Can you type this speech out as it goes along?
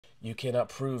You cannot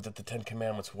prove that the Ten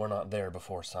Commandments were not there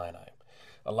before Sinai.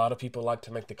 A lot of people like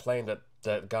to make the claim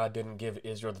that God didn't give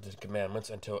Israel the Ten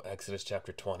Commandments until Exodus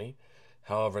chapter 20.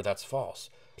 However, that's false.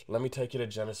 Let me take you to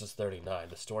Genesis 39,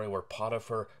 the story where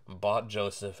Potiphar bought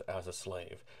Joseph as a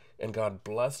slave. And God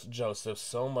blessed Joseph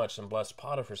so much and blessed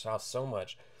Potiphar's house so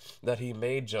much that he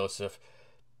made Joseph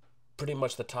pretty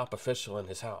much the top official in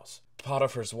his house.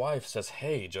 Potiphar's wife says,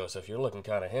 "Hey, Joseph, you're looking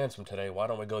kind of handsome today. Why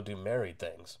don't we go do married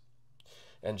things?"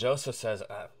 And Joseph says,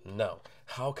 "No.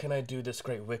 How can I do this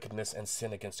great wickedness and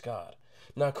sin against God?"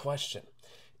 Now, question.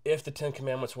 If the Ten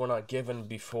Commandments were not given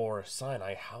before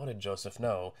Sinai, how did Joseph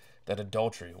know that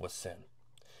adultery was sin?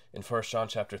 In 1 John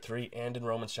chapter 3 and in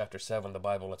Romans chapter 7, the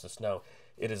Bible lets us know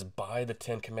it is by the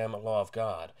Ten Commandment law of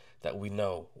God that we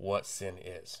know what sin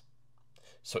is.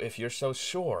 So if you're so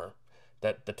sure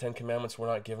that the Ten Commandments were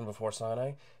not given before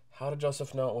Sinai, how did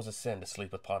Joseph know it was a sin to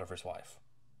sleep with Potiphar's wife?